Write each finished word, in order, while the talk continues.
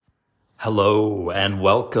Hello and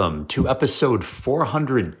welcome to episode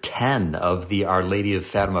 410 of the Our Lady of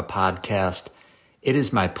Fatima podcast. It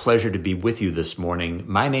is my pleasure to be with you this morning.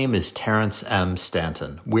 My name is Terrence M.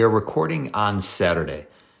 Stanton. We are recording on Saturday,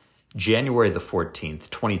 January the 14th,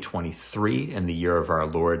 2023, in the year of our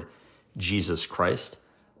Lord Jesus Christ.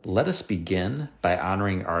 Let us begin by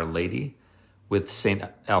honoring Our Lady with St.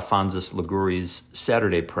 Alphonsus Liguori's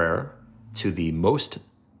Saturday prayer to the Most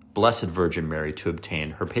Blessed Virgin Mary to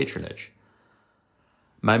obtain her patronage.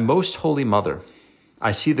 My most holy mother,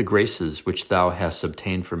 I see the graces which thou hast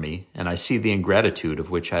obtained for me, and I see the ingratitude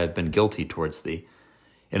of which I have been guilty towards thee.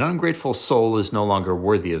 An ungrateful soul is no longer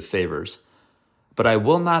worthy of favors, but I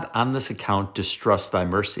will not on this account distrust thy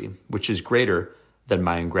mercy, which is greater than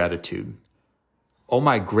my ingratitude. O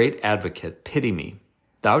my great advocate, pity me.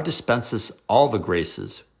 Thou dispensest all the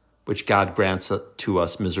graces which God grants to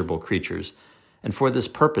us miserable creatures, and for this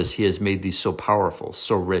purpose he has made thee so powerful,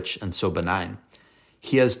 so rich, and so benign.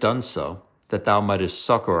 He has done so, that thou mightest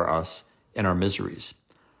succor us in our miseries.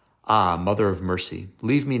 Ah, Mother of Mercy,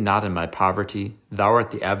 leave me not in my poverty. Thou art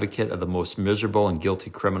the advocate of the most miserable and guilty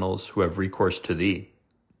criminals who have recourse to thee.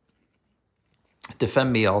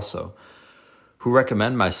 Defend me also, who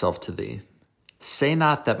recommend myself to thee. Say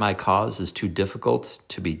not that my cause is too difficult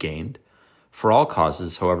to be gained, for all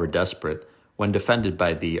causes, however desperate, when defended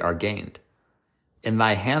by thee, are gained. In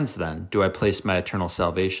thy hands, then, do I place my eternal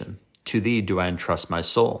salvation. To thee do I entrust my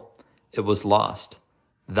soul. It was lost.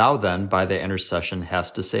 Thou, then, by thy intercession,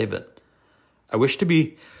 hast to save it. I wish to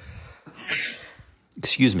be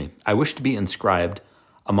inscribed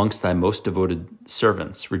amongst thy most devoted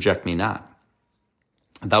servants. Reject me not.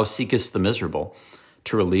 Thou seekest the miserable,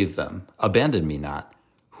 to relieve them. Abandon me not,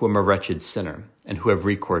 who am a wretched sinner, and who have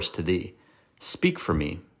recourse to thee. Speak for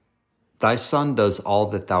me. Thy Son does all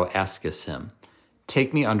that thou askest him.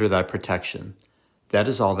 Take me under thy protection. That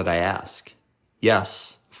is all that I ask.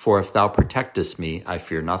 Yes, for if thou protectest me, I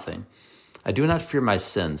fear nothing. I do not fear my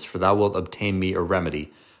sins, for thou wilt obtain me a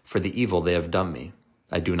remedy for the evil they have done me.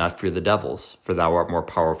 I do not fear the devils, for thou art more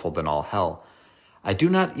powerful than all hell. I do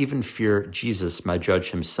not even fear Jesus, my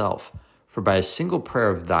judge himself, for by a single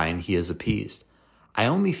prayer of thine he is appeased. I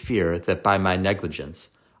only fear that by my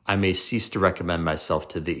negligence I may cease to recommend myself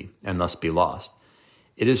to thee, and thus be lost.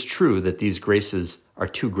 It is true that these graces are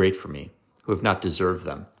too great for me, who have not deserved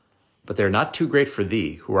them, but they are not too great for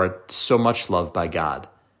thee, who art so much loved by God.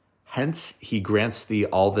 Hence he grants thee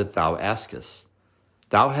all that thou askest.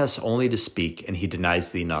 Thou hast only to speak, and he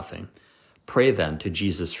denies thee nothing. Pray then to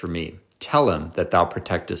Jesus for me. Tell him that thou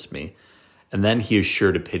protectest me, and then he is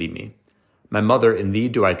sure to pity me. My mother, in thee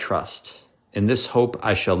do I trust. In this hope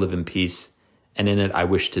I shall live in peace, and in it I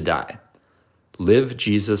wish to die. Live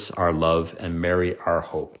Jesus, our love, and Mary, our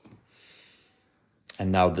hope.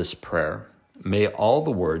 And now this prayer. May all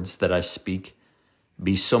the words that I speak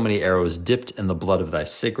be so many arrows dipped in the blood of thy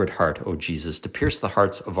sacred heart, O Jesus, to pierce the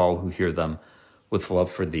hearts of all who hear them with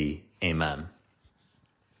love for thee. Amen.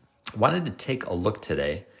 I wanted to take a look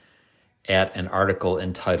today at an article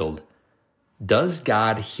entitled, Does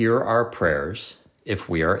God Hear Our Prayers If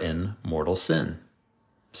We Are in Mortal Sin?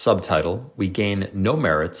 Subtitle, We Gain No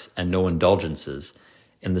Merits and No Indulgences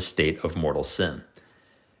in the State of Mortal Sin.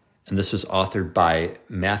 And this was authored by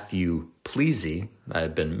Matthew Pleasy. I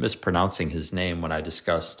had been mispronouncing his name when I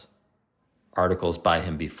discussed articles by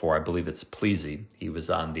him before. I believe it's Pleasy. He was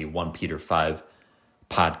on the 1 Peter 5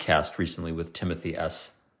 podcast recently with Timothy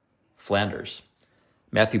S. Flanders.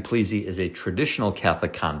 Matthew Pleasy is a traditional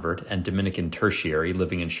Catholic convert and Dominican tertiary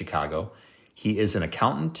living in Chicago. He is an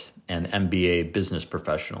accountant and MBA business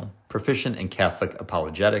professional, proficient in Catholic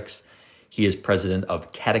apologetics. He is president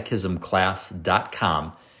of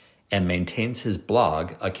catechismclass.com and maintains his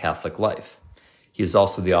blog, A Catholic Life. He is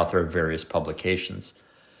also the author of various publications.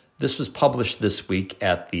 This was published this week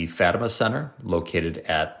at the Fatima Center, located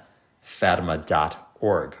at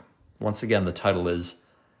fatima.org. Once again, the title is,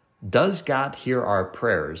 Does God Hear Our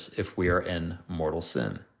Prayers If We Are in Mortal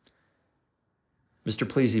Sin? Mr.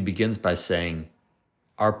 Pleasy begins by saying,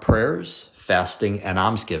 Our prayers, fasting, and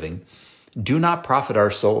almsgiving do not profit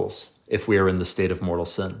our souls if we are in the state of mortal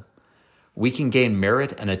sin. We can gain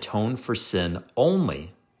merit and atone for sin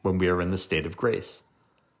only when we are in the state of grace.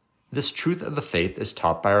 This truth of the faith is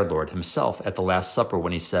taught by our Lord himself at the Last Supper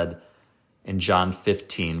when he said in John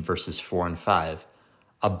 15, verses 4 and 5,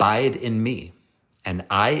 Abide in me, and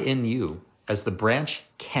I in you, as the branch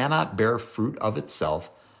cannot bear fruit of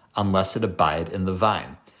itself unless it abide in the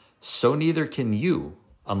vine. So neither can you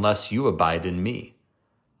unless you abide in me.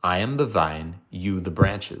 I am the vine, you the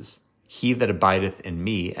branches. He that abideth in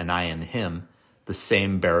me, and I in him, the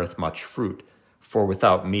same beareth much fruit. For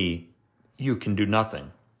without me you can do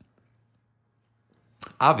nothing.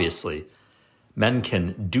 Obviously, men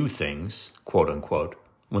can do things, quote unquote,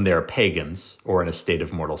 when they are pagans or in a state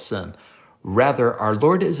of mortal sin. Rather, our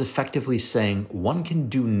Lord is effectively saying one can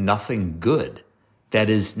do nothing good, that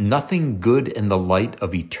is, nothing good in the light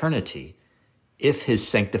of eternity, if his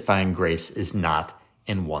sanctifying grace is not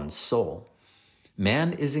in one's soul.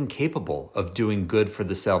 Man is incapable of doing good for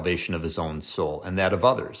the salvation of his own soul and that of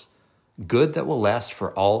others, good that will last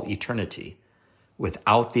for all eternity,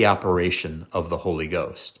 without the operation of the Holy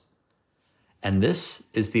Ghost. And this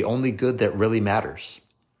is the only good that really matters.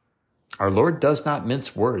 Our Lord does not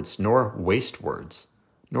mince words, nor waste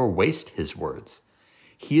his words.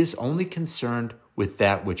 He is only concerned with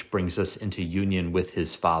that which brings us into union with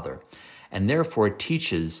his Father, and therefore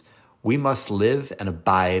teaches we must live and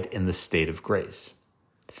abide in the state of grace.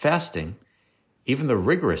 Fasting, even the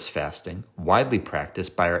rigorous fasting, widely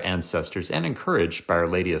practiced by our ancestors and encouraged by Our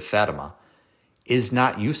Lady of Fatima, is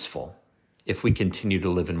not useful if we continue to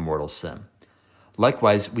live in mortal sin.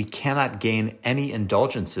 Likewise, we cannot gain any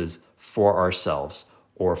indulgences for ourselves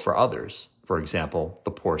or for others, for example, the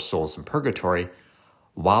poor souls in purgatory,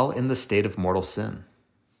 while in the state of mortal sin.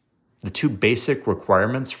 The two basic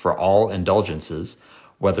requirements for all indulgences,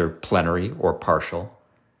 whether plenary or partial,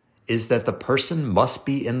 is that the person must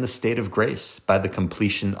be in the state of grace by the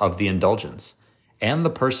completion of the indulgence, and the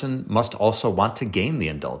person must also want to gain the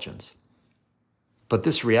indulgence. But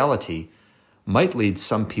this reality might lead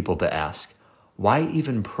some people to ask, why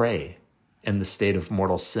even pray in the state of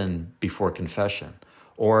mortal sin before confession?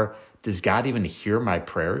 Or does God even hear my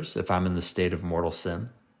prayers if I'm in the state of mortal sin?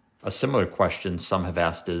 A similar question some have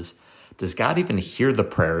asked is, does God even hear the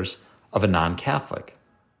prayers of a non-Catholic?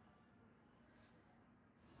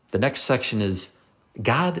 The next section is,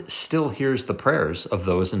 God still hears the prayers of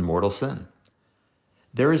those in mortal sin.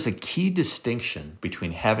 There is a key distinction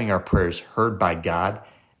between having our prayers heard by God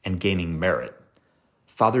and gaining merit.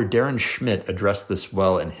 Father Darren Schmidt addressed this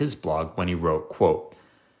well in his blog when he wrote, quote,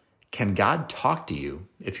 "Can God talk to you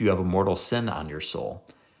if you have a mortal sin on your soul?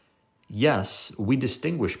 Yes, we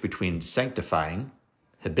distinguish between sanctifying,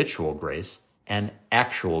 habitual grace, and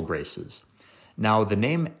actual graces. Now, the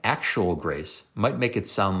name actual grace might make it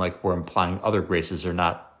sound like we're implying other graces are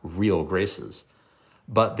not real graces,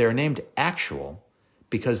 but they're named actual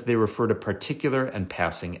because they refer to particular and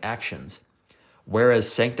passing actions,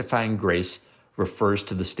 whereas sanctifying grace refers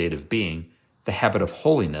to the state of being, the habit of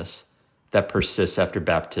holiness that persists after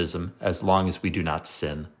baptism as long as we do not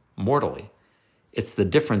sin mortally. It's the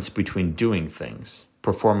difference between doing things,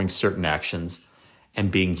 performing certain actions,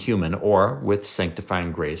 and being human, or, with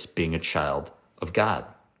sanctifying grace, being a child of God.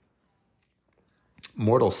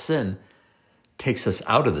 Mortal sin takes us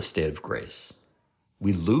out of the state of grace.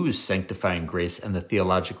 We lose sanctifying grace and the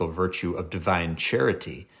theological virtue of divine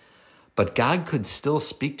charity, but God could still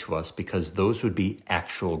speak to us because those would be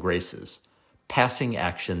actual graces, passing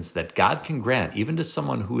actions that God can grant even to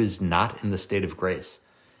someone who is not in the state of grace.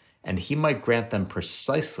 And he might grant them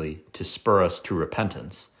precisely to spur us to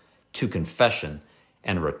repentance, to confession,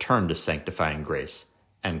 and return to sanctifying grace."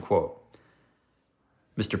 End quote.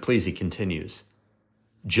 Mr. Pleasy continues,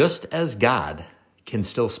 "Just as God can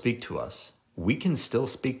still speak to us, we can still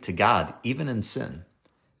speak to God even in sin.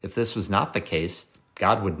 If this was not the case,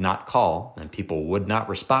 God would not call, and people would not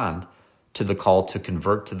respond to the call to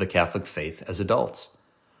convert to the Catholic faith as adults.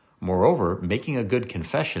 Moreover, making a good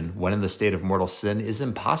confession when in the state of mortal sin is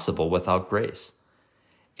impossible without grace.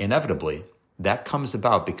 Inevitably, that comes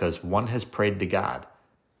about because one has prayed to God,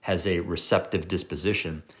 has a receptive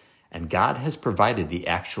disposition, and God has provided the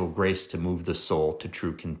actual grace to move the soul to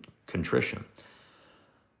true contrition."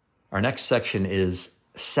 Our next section is,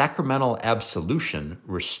 "Sacramental absolution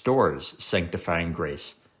restores sanctifying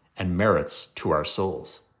grace and merits to our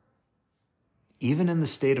souls." Even in the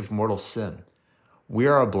state of mortal sin, we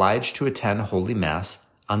are obliged to attend Holy Mass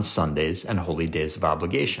on Sundays and holy days of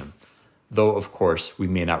obligation, though, of course, we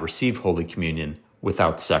may not receive Holy Communion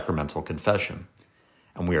without sacramental confession.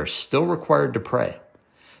 And we are still required to pray.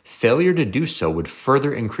 Failure to do so would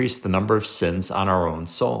further increase the number of sins on our own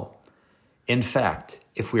soul. In fact,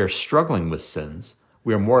 if we are struggling with sins,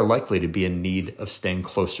 we are more likely to be in need of staying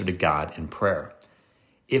closer to God in prayer.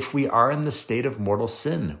 If we are in the state of mortal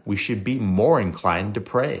sin, we should be more inclined to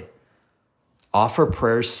pray. Offer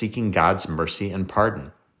prayers seeking God's mercy and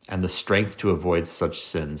pardon, and the strength to avoid such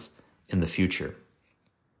sins in the future.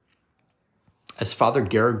 As Father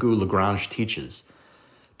Garrigou Lagrange teaches,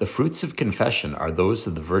 the fruits of confession are those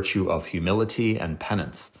of the virtue of humility and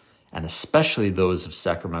penance, and especially those of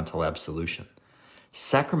sacramental absolution.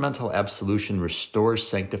 Sacramental absolution restores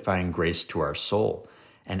sanctifying grace to our soul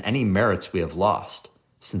and any merits we have lost,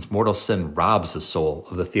 since mortal sin robs the soul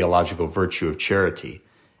of the theological virtue of charity,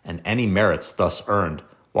 and any merits thus earned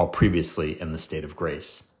while previously in the state of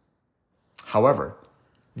grace. However,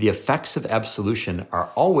 the effects of absolution are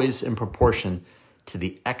always in proportion to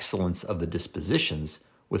the excellence of the dispositions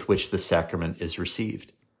with which the sacrament is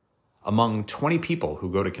received. Among 20 people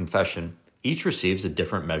who go to confession, each receives a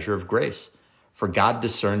different measure of grace, for God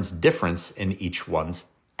discerns difference in each one's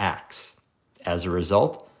acts. As a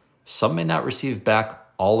result, some may not receive back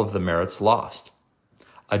all of the merits lost.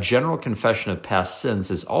 A general confession of past sins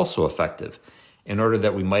is also effective in order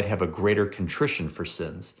that we might have a greater contrition for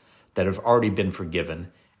sins that have already been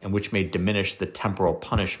forgiven and which may diminish the temporal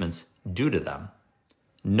punishments due to them.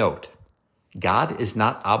 Note, God is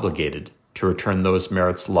not obligated to return those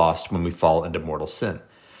merits lost when we fall into mortal sin,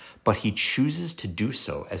 but he chooses to do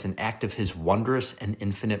so as an act of his wondrous and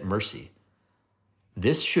infinite mercy.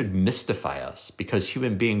 This should mystify us because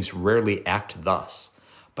human beings rarely act thus,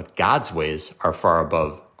 but God's ways are far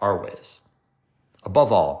above our ways.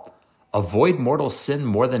 Above all, avoid mortal sin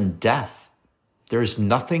more than death. There is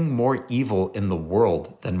nothing more evil in the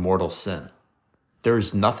world than mortal sin. There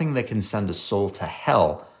is nothing that can send a soul to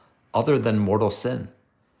hell other than mortal sin.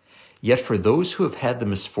 Yet for those who have had the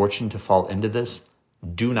misfortune to fall into this,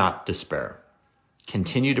 do not despair.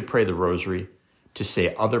 Continue to pray the rosary, to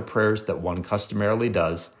say other prayers that one customarily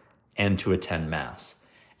does, and to attend Mass.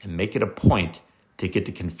 And make it a point to get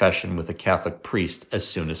to confession with a Catholic priest as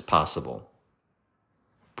soon as possible.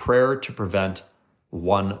 Prayer to prevent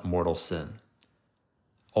one mortal sin.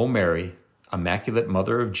 O Mary, Immaculate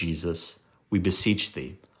Mother of Jesus, we beseech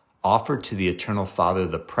thee, offer to the Eternal Father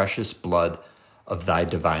the precious blood of thy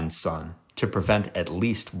divine Son, to prevent at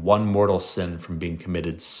least one mortal sin from being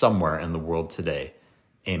committed somewhere in the world today.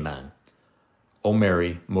 Amen. O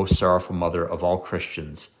Mary, most sorrowful Mother of all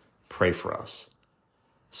Christians, pray for us.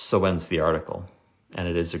 So ends the article, and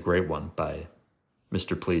it is a great one by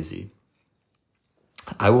Mr. Pleasy.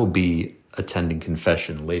 I will be attending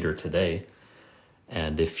confession later today,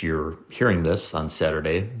 and if you're hearing this on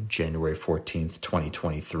Saturday, January 14th,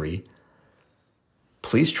 2023,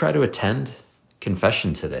 please try to attend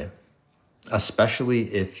confession today,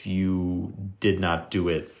 especially if you did not do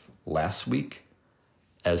it last week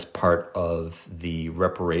as part of the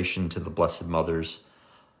reparation to the Blessed Mother's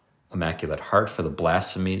Immaculate Heart for the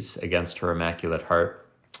blasphemies against her Immaculate Heart.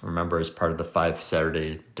 Remember, as part of the five First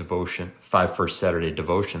Saturday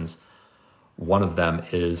devotions, one of them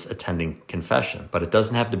is attending confession, but it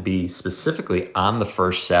doesn't have to be specifically on the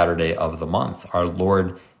first Saturday of the month. Our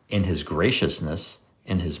Lord, in his graciousness,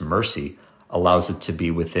 in his mercy, allows it to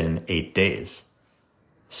be within 8 days.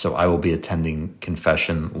 So I will be attending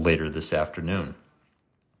confession later this afternoon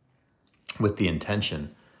with the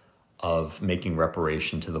intention of making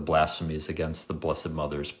reparation to the blasphemies against the Blessed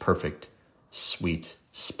Mother's perfect, sweet,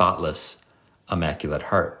 spotless, Immaculate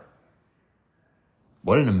Heart.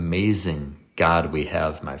 What an amazing God we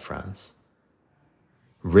have, my friends.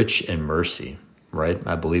 Rich in mercy, right?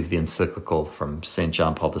 I believe the encyclical from St.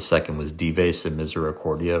 John Paul II was Dives et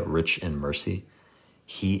Misericordia, rich in mercy.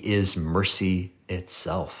 He is mercy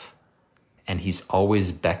itself, and he's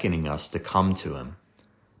always beckoning us to come to him,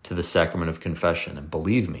 to the sacrament of confession. And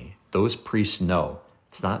believe me, those priests know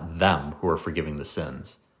it's not them who are forgiving the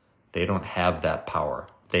sins. They don't have that power.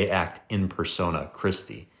 They act in persona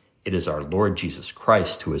Christi. It is our Lord Jesus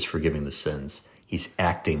Christ who is forgiving the sins. He's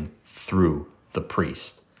acting through the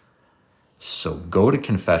priest. So go to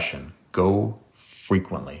confession. Go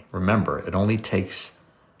frequently. Remember, it only takes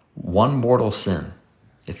one mortal sin.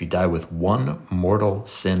 If you die with one mortal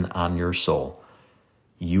sin on your soul,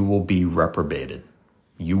 you will be reprobated.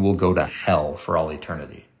 You will go to hell for all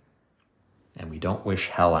eternity. And we don't wish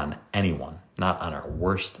hell on anyone, not on our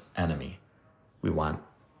worst enemy. We want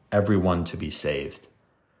everyone to be saved.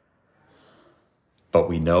 But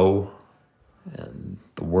we know, in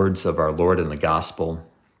the words of our Lord in the gospel,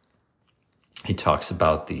 he talks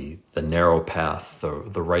about the narrow path,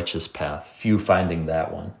 the righteous path, few finding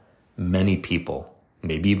that one. Many people,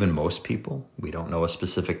 maybe even most people, we don't know a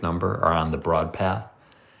specific number, are on the broad path.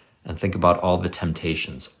 And think about all the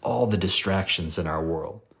temptations, all the distractions in our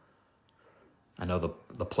world. I know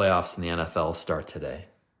the playoffs in the NFL start today,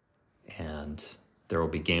 and there will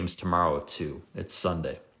be games tomorrow too. It's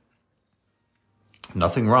Sunday.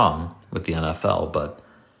 Nothing wrong with the NFL, but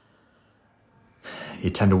you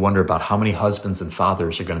tend to wonder about how many husbands and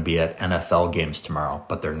fathers are going to be at NFL games tomorrow,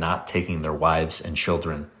 but they're not taking their wives and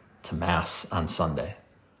children to Mass on Sunday.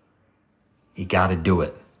 You got to do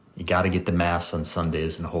it. You got to get to Mass on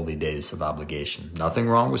Sundays and holy days of obligation. Nothing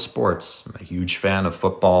wrong with sports. I'm a huge fan of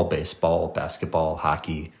football, baseball, basketball,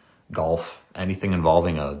 hockey, golf, anything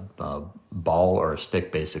involving a ball or a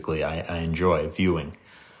stick, basically. I enjoy viewing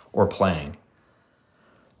or playing.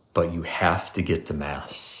 but you have to get to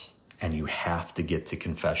Mass and you have to get to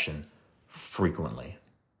confession frequently.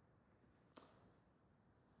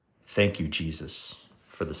 Thank you, Jesus,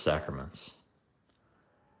 for the sacraments.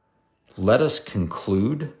 Let us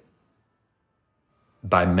conclude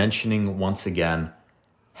by mentioning once again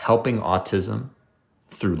Helping Autism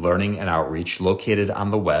through Learning and Outreach, located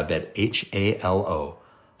on the web at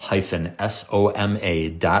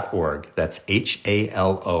halo-soma.org. That's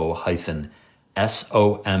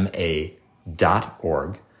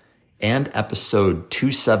halo-soma.org. And episode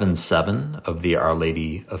 277 of the Our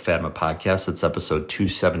Lady of Fatima podcast. That's episode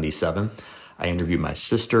 277. I interview my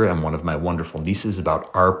sister and one of my wonderful nieces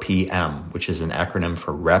about RPM, which is an acronym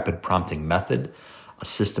for Rapid Prompting Method, a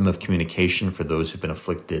system of communication for those who've been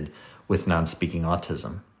afflicted with non-speaking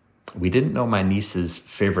autism. We didn't know my niece's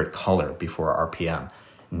favorite color before RPM.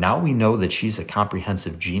 Now we know that she's a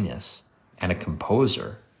comprehensive genius and a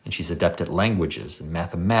composer, and she's adept at languages and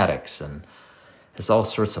mathematics and has all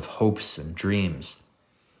sorts of hopes and dreams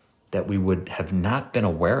that we would have not been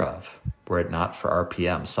aware of were it not for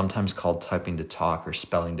RPM, sometimes called typing to talk or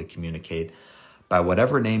spelling to communicate, by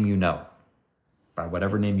whatever name you know, by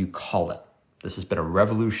whatever name you call it. This has been a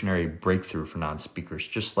revolutionary breakthrough for non-speakers,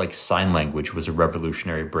 just like sign language was a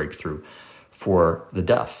revolutionary breakthrough for the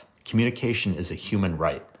deaf. Communication is a human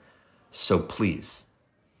right. So please,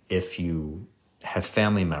 if you have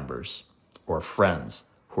family members or friends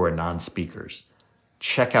who are non-speakers,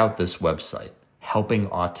 check out this website, Helping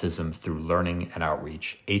Autism Through Learning and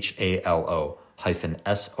Outreach,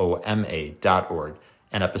 halo-soma.org,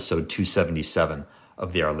 and episode 277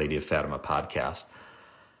 of the Our Lady of Fatima podcast.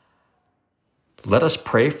 Let us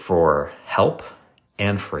pray for help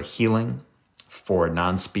and for healing for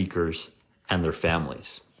non-speakers and their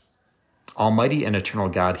families. Almighty and eternal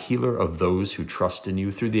God, healer of those who trust in you,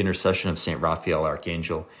 through the intercession of St. Raphael,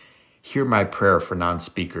 Archangel, hear my prayer for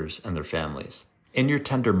non-speakers and their families. In your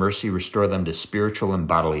tender mercy, restore them to spiritual and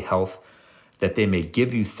bodily health, that they may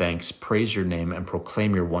give you thanks, praise your name, and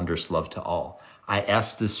proclaim your wondrous love to all. I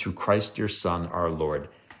ask this through Christ your Son, our Lord.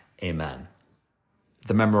 Amen.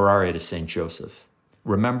 The Memorare to St. Joseph.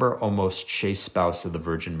 Remember, O most chaste spouse of the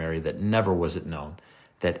Virgin Mary, that never was it known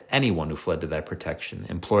that anyone who fled to thy protection,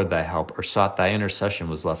 implored thy help, or sought thy intercession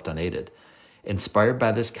was left unaided. Inspired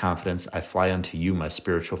by this confidence, I fly unto you, my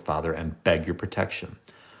spiritual Father, and beg your protection.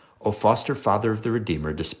 O foster Father of the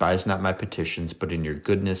Redeemer, despise not my petitions, but in your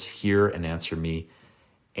goodness hear and answer me.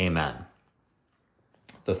 Amen.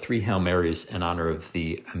 The three Hail Marys in honor of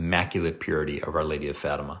the Immaculate Purity of Our Lady of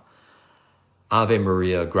Fatima. Ave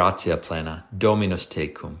Maria, gratia plena, Dominus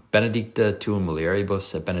tecum, benedicta tu in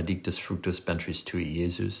mulieribus, et benedictus fructus ventris tui,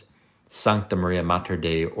 Iesus. Sancta Maria Mater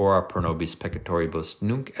Dei, ora pro nobis peccatoribus,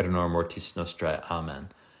 nunc et in hora mortis nostrae. Amen.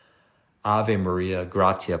 Ave Maria,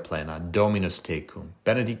 gratia plena, Dominus tecum,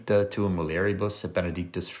 benedicta tu in mulieribus, et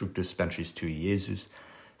benedictus fructus ventris tui, Iesus.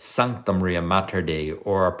 Sancta Maria Mater Dei,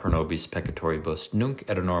 ora pro nobis peccatoribus, nunc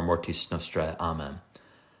et in hora mortis nostrae. Amen.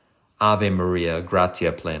 Ave Maria,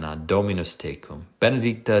 gratia plena, Dominus tecum,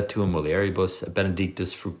 benedicta tu in mulieribus, et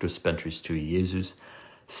benedictus fructus ventris tui, Iesus.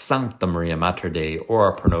 Sancta Maria Mater Dei,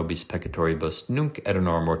 ora pro nobis peccatoribus, nunc et in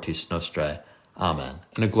hora mortis nostrae. Amen.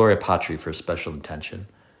 And a Gloria Patri for a special intention.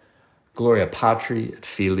 Gloria Patri, et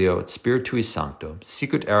Filio, et Spiritui Sancto,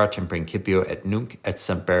 sicut erat in principio, et nunc, et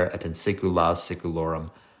semper, et in saecula saeculorum.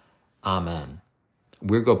 Amen.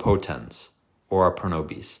 Virgo potens, ora pro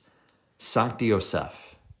nobis. Sancti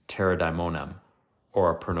Joseph, terra daimonem,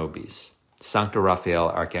 ora pro nobis. Sancto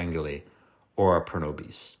Raphael Archangeli, ora pro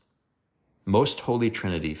nobis. Most Holy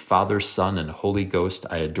Trinity, Father, Son, and Holy Ghost,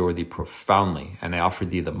 I adore thee profoundly, and I offer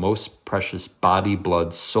thee the most precious body,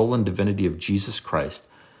 blood, soul, and divinity of Jesus Christ,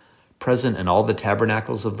 present in all the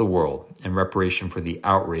tabernacles of the world, in reparation for the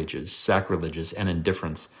outrages, sacrileges, and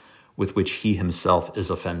indifference with which he himself is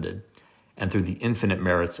offended, and through the infinite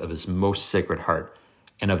merits of his most sacred heart,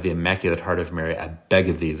 and of the Immaculate Heart of Mary, I beg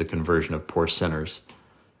of thee the conversion of poor sinners.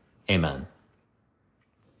 Amen.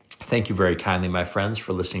 Thank you very kindly, my friends,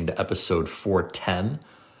 for listening to episode 410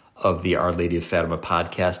 of the Our Lady of Fatima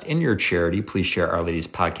podcast. In your charity, please share Our Lady's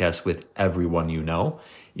podcast with everyone you know.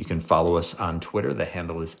 You can follow us on Twitter. The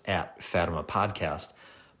handle is @Fatima Podcast.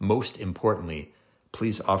 Most importantly,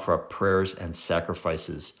 please offer up prayers and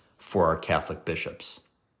sacrifices for our Catholic bishops.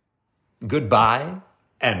 Goodbye,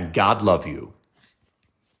 and God love you.